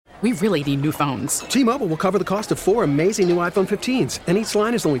We really need new phones. T-Mobile will cover the cost of 4 amazing new iPhone 15s, and each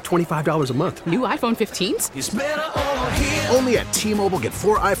line is only $25 a month. New iPhone 15s? It's better over here. Only at T-Mobile, get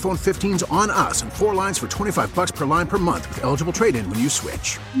 4 iPhone 15s on us and 4 lines for $25 per line per month with eligible trade-in when you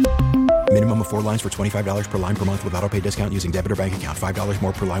switch. Minimum of 4 lines for $25 per line per month with autopay discount using debit or bank account. $5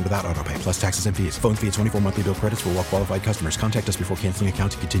 more per line without autopay, plus taxes and fees. Phone fee at 24 monthly bill credits for well-qualified customers. Contact us before canceling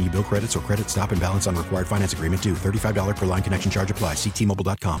account to continue bill credits or credit stop and balance on required finance agreement due. $35 per line connection charge applies. See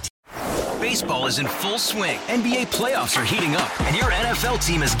T-Mobile.com. Baseball is in full swing. NBA playoffs are heating up, and your NFL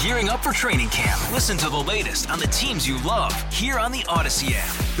team is gearing up for training camp. Listen to the latest on the teams you love here on the Odyssey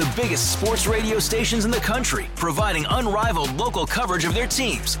app. The biggest sports radio stations in the country, providing unrivaled local coverage of their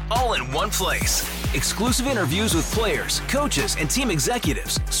teams, all in one place. Exclusive interviews with players, coaches, and team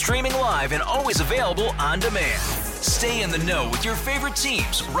executives, streaming live and always available on demand. Stay in the know with your favorite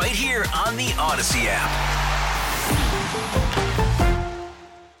teams right here on the Odyssey app.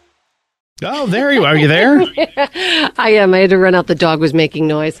 Oh, there you are. Are you there? I am. I had to run out. The dog was making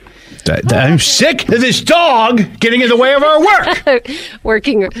noise. I'm sick of this dog getting in the way of our work.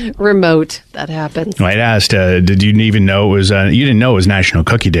 Working remote. That happens. I asked, did you even know it was, you didn't know it was National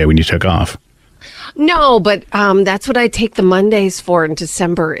Cookie Day when you took off? No, but that's what I take the Mondays for in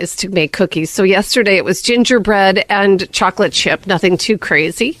December, is to make cookies. So yesterday it was gingerbread and chocolate chip. Nothing too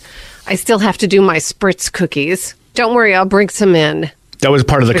crazy. I still have to do my spritz cookies. Don't worry, I'll bring some in. That was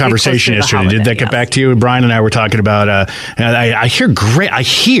part of the conversation yesterday. Did that get back to you? Brian and I were talking about, I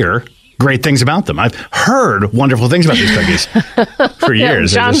hear great things about them. I've heard wonderful things about these cookies for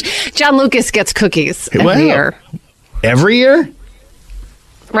years. John Lucas gets cookies every year. Every year?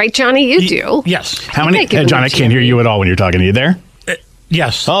 Right, Johnny? You do. Yes. How many? John, I can't hear you at all when you're talking. Are you there?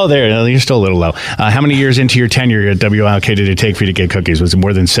 Yes. Oh, there. You're still a little low. How many years into your tenure at WLK did it take for you to get cookies? Was it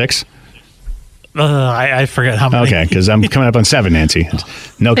more than 6? I forget how many. Okay, because I'm coming up on 7, Nancy.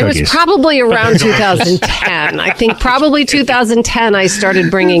 No cookies. It was probably around 2010. I think probably 2010 I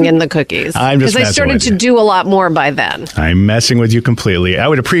started bringing in the cookies. Because I started to do a lot more by then. I'm messing with you completely. I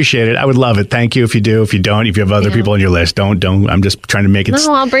would appreciate it. I would love it. Thank you if you do. If you don't, if you have other people on your list, don't. I'm just trying to make it...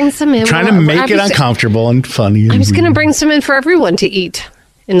 No, I'll bring some in. Trying to make it uncomfortable and funny. I'm just going to bring some in for everyone to eat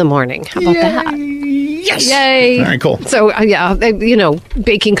in the morning. How about that? Yes. Yay. All right, cool. So,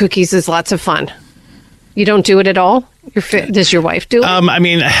 baking cookies is lots of fun. You don't do it at all? Does your wife do it? I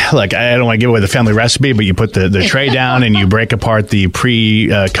mean, look, I don't want to give away the family recipe, but you put the tray down and you break apart the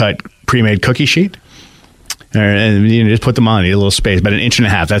pre-made cookie sheet. And you just put them on, you need a little space, about 1.5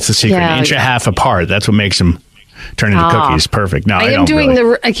 inches. That's the secret. 1.5 inches apart. That's what makes them turn into cookies. Perfect. No, I'm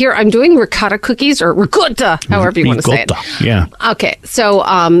doing ricotta cookies, or ricotta, however you want to say it. Yeah. Okay. So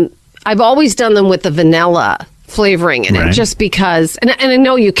I've always done them with the vanilla flavoring in it, just because, and I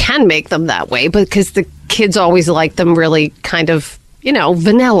know you can make them that way, because the kids always like them really kind of,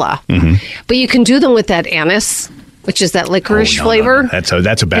 vanilla. Mm-hmm. But you can do them with that anise, which is that licorice flavor. No.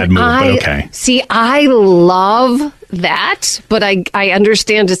 That's a bad move, but okay. See, I love that, but I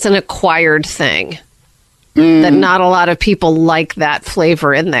understand it's an acquired thing. That not a lot of people like that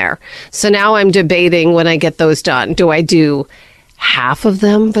flavor in there. So now I'm debating, when I get those done, do I do half of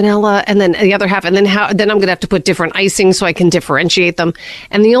them vanilla and then the other half, and then I'm going to have to put different icing so I can differentiate them.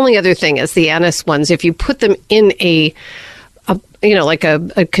 And the only other thing is the anise ones, if you put them in a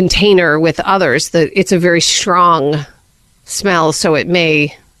container with others, it's a very strong smell, so it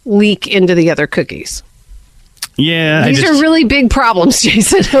may leak into the other cookies. Yeah, these are really big problems,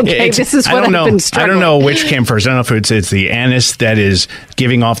 Jason. Okay, this is what I've been struggling. I don't know which came first. I don't know if it's the anise that is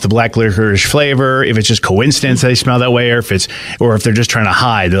giving off the black licorice flavor, if it's just coincidence they smell that way, or if they're just trying to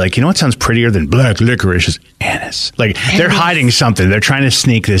hide. They're like, what sounds prettier than black licorice is anise. Like they're hiding something. They're trying to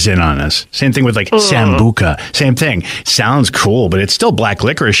sneak this in on us. Same thing with sambuca. Same thing. Sounds cool, but it's still black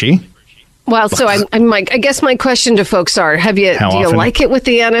licorice-y. Well, so I'm like, I guess my question to folks are: do you like it with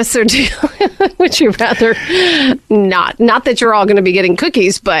the anise, or would you rather not? Not that you're all going to be getting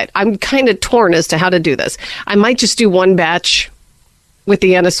cookies, but I'm kind of torn as to how to do this. I might just do one batch with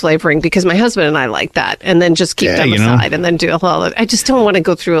the anise flavoring, because my husband and I like that, and then just keep them aside, and then do a whole. I just don't want to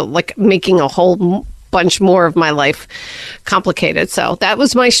go through making a whole bunch more of my life complicated. So that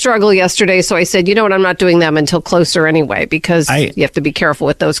was my struggle yesterday. So I said, you know what, I'm not doing them until closer anyway, because you have to be careful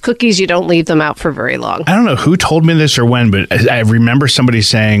with those cookies. You don't leave them out for very long. I don't know who told me this or when, but I remember somebody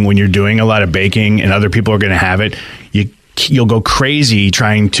saying when you're doing a lot of baking and other people are going to have it, you'll go crazy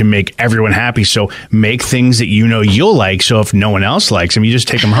trying to make everyone happy. So make things that you'll like. So if no one else likes them, you just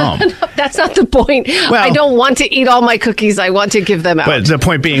take them home. No, that's not the point. Well, I don't want to eat all my cookies. I want to give them out. But the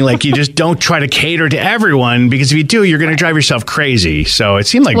point being, you just don't try to cater to everyone, because if you do, you're going to drive yourself crazy. So it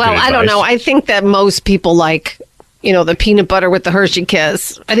seemed like good advice. I don't know. I think that most people like the peanut butter with the Hershey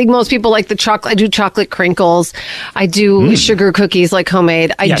Kiss. I think most people like the chocolate. I do chocolate crinkles. I do sugar cookies like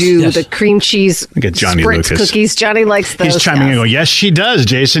homemade. I do the cream cheese Spritz cookies. Johnny likes those. He's chiming in and going, yes, she does,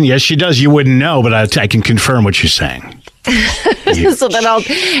 Jason. Yes, she does. You wouldn't know, but I can confirm what you're saying. So then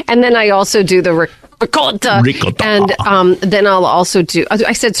I also do the ricotta. And then I'll also do,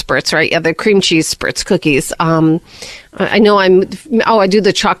 I said Spritz, right? Yeah, the cream cheese Spritz cookies. I know I do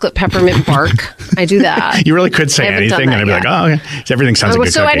the chocolate peppermint bark. I do that. You really could say anything and I'd be like, oh, okay. Everything sounds like a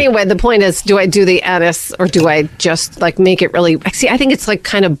good So cookie. Anyway, the point is, do I do the anise or do I just like make it really, see, I think it's like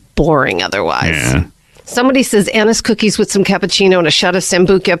kind of boring otherwise. Yeah. Somebody says anise cookies with some cappuccino and a shot of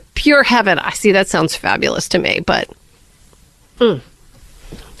Sambuca, pure heaven. I see, that sounds fabulous to me, but... All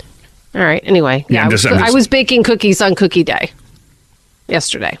right. Anyway, I was baking cookies on Cookie Day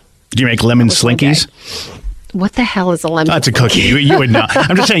yesterday. Do you make lemon slinkies? What the hell is a lemon? That's a cookie. You would know.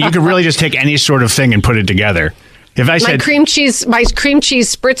 I'm just saying you could really just take any sort of thing and put it together. If I said my cream cheese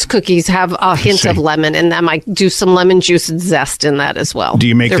Spritz cookies have a hint of lemon in them. I do some lemon juice and zest in that as well. Do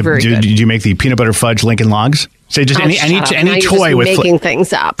you make do you make the peanut butter fudge Lincoln Logs? Say just any toy with making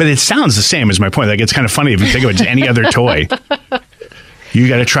things up. But it sounds the same as my point. Like it's kind of funny if you think of it as any other toy. You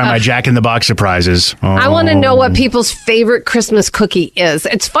got to try my Jack in the Box surprises. Oh. I want to know what people's favorite Christmas cookie is.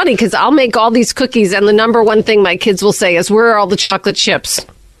 It's funny because I'll make all these cookies, and the number one thing my kids will say is, "Where are all the chocolate chips?"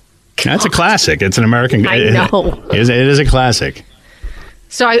 That's a classic. It's an American. I know. It is a classic.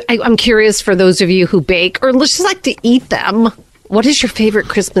 So I'm curious for those of you who bake or just like to eat them. What is your favorite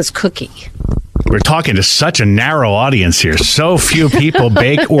Christmas cookie? We're talking to such a narrow audience here. So few people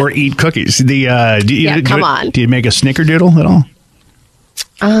bake or eat cookies. Do you make a snickerdoodle at all?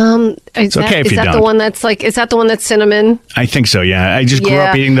 Is that the one that's cinnamon? I think so. Yeah, I just grew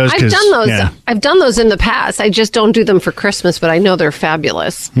up eating those. I've done those. Yeah. I've done those in the past. I just don't do them for Christmas, but I know they're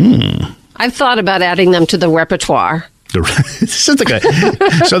fabulous. I've thought about adding them to the repertoire. This is like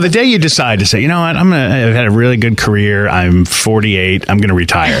so the day you decide to say, you know what, I've had a really good career. I'm 48. I'm going to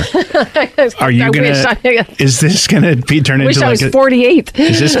retire. Are you going to? Is this going to be turned into? I was 48.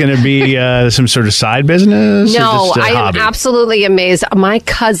 Is this going to be some sort of side business? No, I am absolutely amazed. My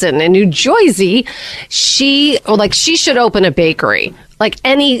cousin in New Jersey, she should open a bakery. Like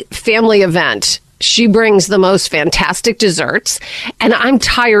any family event, she brings the most fantastic desserts, and I'm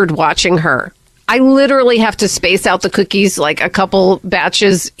tired watching her. I literally have to space out the cookies like a couple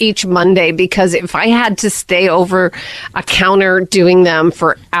batches each Monday because if I had to stay over a counter doing them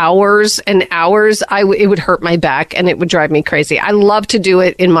for hours and hours, it would hurt my back and it would drive me crazy. I love to do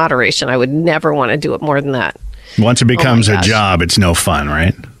it in moderation. I would never want to do it more than that. Once it becomes a job, it's no fun,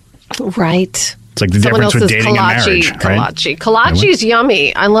 right? Right. It's like the difference with dating and marriage, right? Kolache is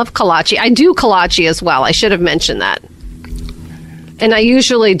yummy. I love kolache. I do kolache as well. I should have mentioned that. And I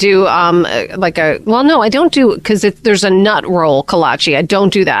usually do I don't do, because there's a nut roll kolache. I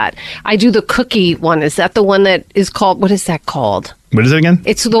don't do that. I do the cookie one. Is that the one that is called, what is that called? What is it again?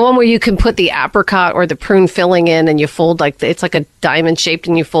 It's the one where you can put the apricot or the prune filling in and you fold it's like a diamond shaped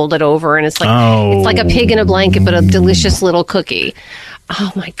and you fold it over and it's like a pig in a blanket, but a delicious little cookie.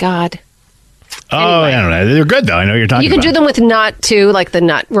 Oh my God. Oh, anyway. I don't know. They're good though. I know what you're talking about. You can do them with nut too, like the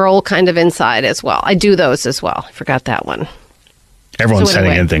nut roll kind of inside as well. I do those as well. I forgot that one. Everyone's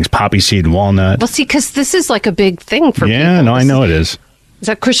sending in things. Poppy seed and walnut. Well, see, because this is like a big thing for people. Yeah, no, I know it is. Is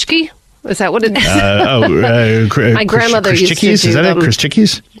that Krushki? Is that what it is? My grandmother used to do Is that them. it?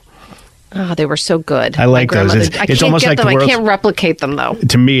 Chickies? Oh, they were so good. I like those. It's almost like I can't replicate them, though.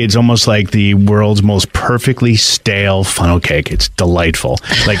 To me, it's almost like the world's most perfectly stale funnel cake. It's delightful.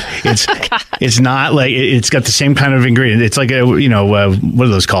 Like it's not like it's got the same kind of ingredient. It's like what are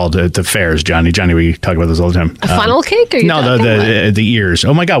those called at the fairs, Johnny? Johnny, we talk about those all the time. A funnel cake? No, the ears.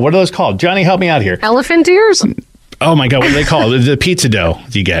 Oh my God, what are those called? Johnny, help me out here. Elephant ears. Oh my God, what do they call it? The pizza dough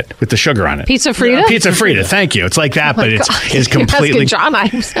you get with the sugar on it. Pizza Frita? Pizza Frita, thank you. It's like that, but it's completely... John, I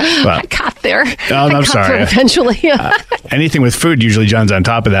got there. I'm sorry. Eventually. Anything with food, usually John's on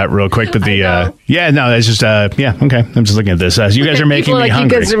top of that real quick, but it's just, okay. I'm just looking at this. You guys are making me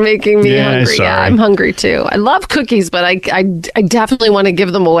hungry. You guys are making me hungry. Sorry. Yeah, I'm hungry too. I love cookies, but I definitely want to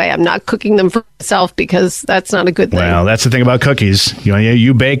give them away. I'm not cooking them for myself because that's not a good thing. Well, that's the thing about cookies.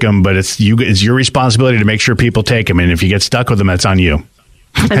 You bake them, but it's your responsibility to make sure people take them. And if you get stuck with them, that's on you.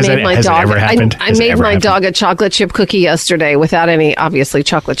 I made my dog a chocolate chip cookie yesterday without any, obviously,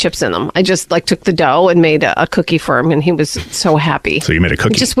 chocolate chips in them. I just took the dough and made a cookie for him, and he was so happy. So you made a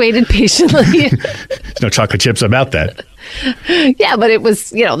cookie? He just waited patiently. There's no chocolate chips about that. Yeah, but it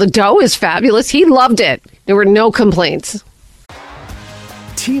was, the dough is fabulous. He loved it. There were no complaints.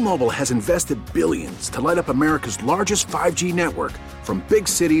 T-Mobile has invested billions to light up America's largest 5G network, from big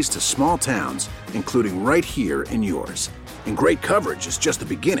cities to small towns, including right here in yours. And great coverage is just the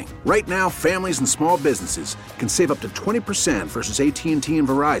beginning. Right now, families and small businesses can save up to 20% versus AT&T and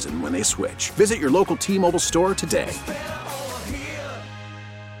Verizon when they switch. Visit your local T-Mobile store today.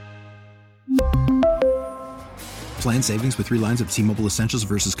 Plan savings with 3 lines of T-Mobile Essentials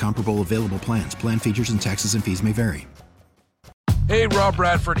versus comparable available plans. Plan features and taxes and fees may vary. Hey, Rob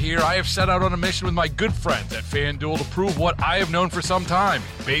Bradford here. I have set out on a mission with my good friends at FanDuel to prove what I have known for some time.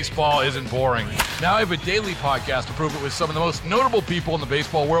 Baseball isn't boring. Now I have a daily podcast to prove it with some of the most notable people in the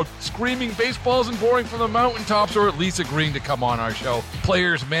baseball world, screaming baseball isn't boring from the mountaintops, or at least agreeing to come on our show.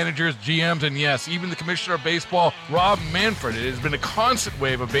 Players, managers, GMs, and yes, even the commissioner of baseball, Rob Manfred. It has been a constant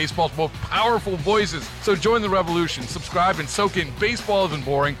wave of baseball's most powerful voices. So join the revolution. Subscribe and soak in Baseball Isn't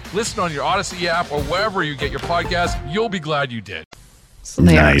Boring. Listen on your Odyssey app or wherever you get your podcasts. You'll be glad you did. So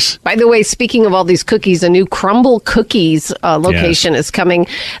nice. By the way, speaking of all these cookies, a new Crumble Cookies location is coming.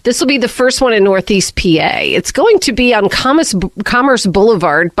 This will be the first one in Northeast PA. It's going to be on Commerce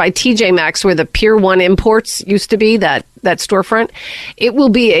Boulevard by TJ Maxx, where the Pier 1 Imports used to be, that storefront. It will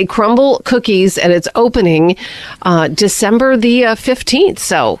be a Crumble Cookies, and it's opening December the 15th,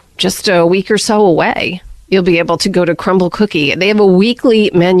 so just a week or so away. You'll be able to go to Crumble Cookie. They have a weekly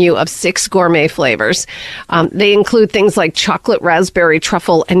menu of 6 gourmet flavors. They include things like chocolate, raspberry,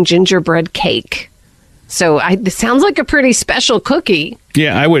 truffle, and gingerbread cake. So this sounds like a pretty special cookie.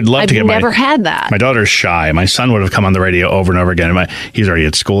 Yeah, I would love to get I've never had that. My daughter's shy. My son would have come on the radio over and over again. He's already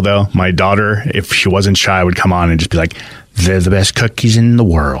at school, though. My daughter, if she wasn't shy, would come on and just be like, they're the best cookies in the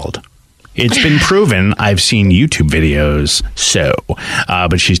world. It's been proven. I've seen YouTube videos,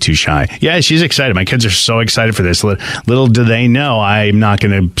 but she's too shy. Yeah, she's excited. My kids are so excited for this. Little do they know I'm not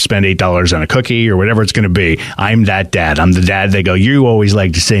going to spend $8 on a cookie or whatever it's going to be. I'm that dad. I'm the dad. They go, you always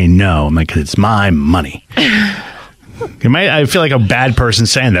like to say no. I'm like, 'cause it's my money. I feel like a bad person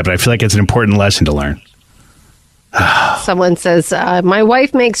saying that, but I feel like it's an important lesson to learn. Someone says, my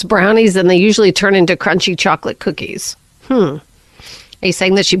wife makes brownies and they usually turn into crunchy chocolate cookies. Are you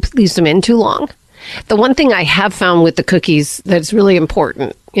saying that she leaves them in too long? The one thing I have found with the cookies that's really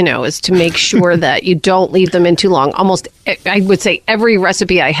important, is to make sure that you don't leave them in too long. Almost, I would say every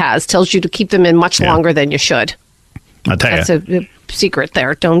recipe I have tells you to keep them in much longer than you should. I'll tell you. That's a secret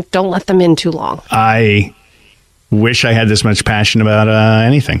there. Don't let them in too long. I wish I had this much passion about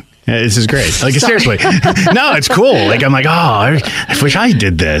anything. This is great. Like, seriously. No, it's cool. Like, I'm like, I wish I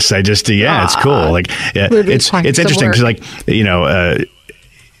did this. I just, it's cool. Like, it's interesting because, like,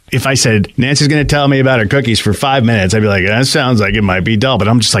 if I said, Nancy's going to tell me about her cookies for 5 minutes, I'd be like, that sounds like it might be dull. But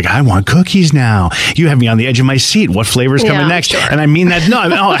I'm just like, I want cookies now. You have me on the edge of my seat. What flavor's coming next? Sure. And I mean that.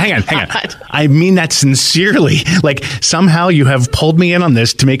 Hang on. I mean that sincerely. Like, somehow you have pulled me in on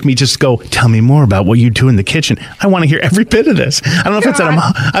this to make me just go, tell me more about what you do in the kitchen. I want to hear every bit of this. I don't know if it's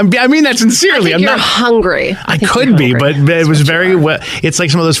that I mean that sincerely. I'm not hungry. I could be, but it was very well. It's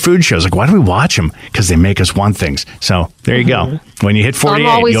like some of those food shows. Like, why do we watch them? Because they make us want things. So there you go. When you hit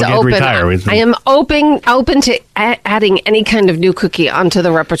 48, you'll get retired. I am open to adding any kind of new cookie onto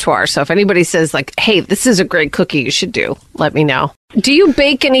the repertoire. So if anybody says, like, hey, this is a great cookie you should do, let me know. Do you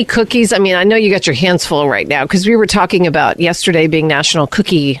bake any cookies? I mean, I know you got your hands full right now because we were talking about yesterday being National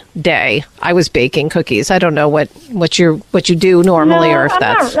Cookie Day. I was baking cookies. I don't know what you do normally, or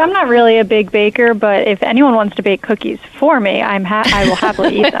if I'm not really a big baker, but if anyone wants to bake cookies for me, I will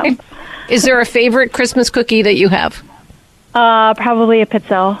happily eat them. Is there a favorite Christmas cookie that you have? Probably a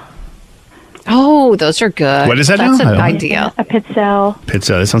Pizzelle. Oh, those are good. What is that That's now? an idea. A Pizzelle.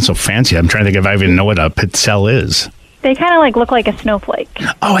 Pizzelle. That sounds so fancy. I'm trying to think if I even know what a Pizzelle is. They kind of like look like a snowflake.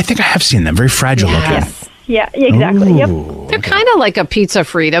 Oh, I think I have seen them. Very fragile looking. Yes. Yeah, exactly. Ooh, yep. They're kind of like a pizza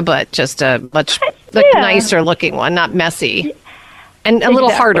Frita, but just a much nicer looking one, not messy. And a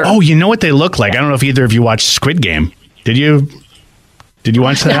little harder. Oh, you know what they look like? I don't know if either of you watched Squid Game. Did you? Did you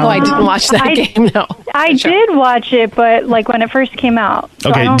watch that? No, I didn't watch that game, no. I did watch it, but like when it first came out. So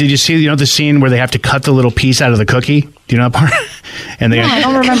okay, did you see the scene where they have to cut the little piece out of the cookie? Do you know that part? And I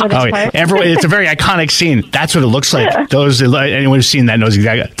don't remember this part. It's a very iconic scene. That's what it looks like. Yeah. Anyone who's seen that knows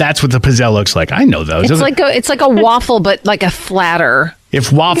exactly. That's what the Pizzelle looks like. I know those. It's like a waffle, but like a flatter.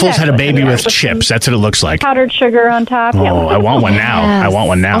 If waffles had a baby with chips, that's what it looks like. Powdered sugar on top. Oh, I want one now. Yes. I want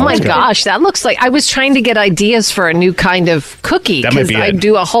one now. Oh my gosh, that looks like I was trying to get ideas for a new kind of cookie because I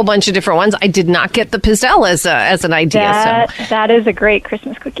do a whole bunch of different ones. I did not get the Pizzelle as an idea. That is a great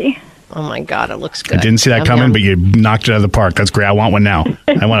Christmas cookie. Oh my God, it looks good. I didn't see that coming, but you knocked it out of the park. That's great. I want one now.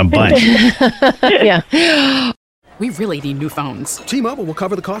 I want a bunch. Yeah. We really need new phones. T-Mobile will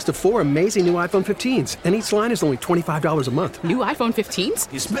cover the cost of 4 amazing new iPhone 15s, and each line is only $25 a month. New iPhone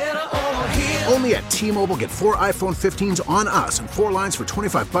 15s? It's better over here. Only at T-Mobile, get 4 iPhone 15s on us and 4 lines for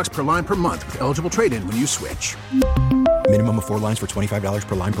 $25 per line per month with eligible trade-in when you switch. Minimum of 4 lines for $25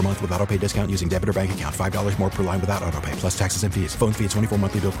 per line per month with autopay discount using debit or bank account. $5 more per line without autopay, plus taxes and fees. Phone fee at 24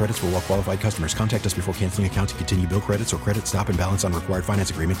 monthly bill credits for well-qualified customers. Contact us before canceling account to continue bill credits or credit stop and balance on required finance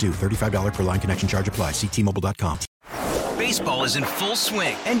agreement due. $35 per line connection charge applies. See T-Mobile.com. Baseball is in full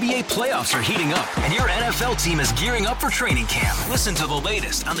swing. NBA playoffs are heating up, and your NFL team is gearing up for training camp. Listen to the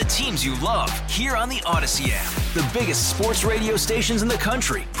latest on the teams you love here on the Odyssey app. The biggest sports radio stations in the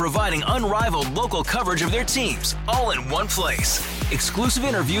country, providing unrivaled local coverage of their teams, all in one place. Exclusive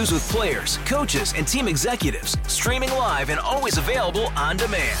interviews with players, coaches, and team executives, streaming live and always available on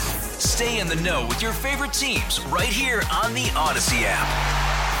demand. Stay in the know with your favorite teams right here on the Odyssey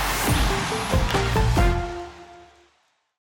app.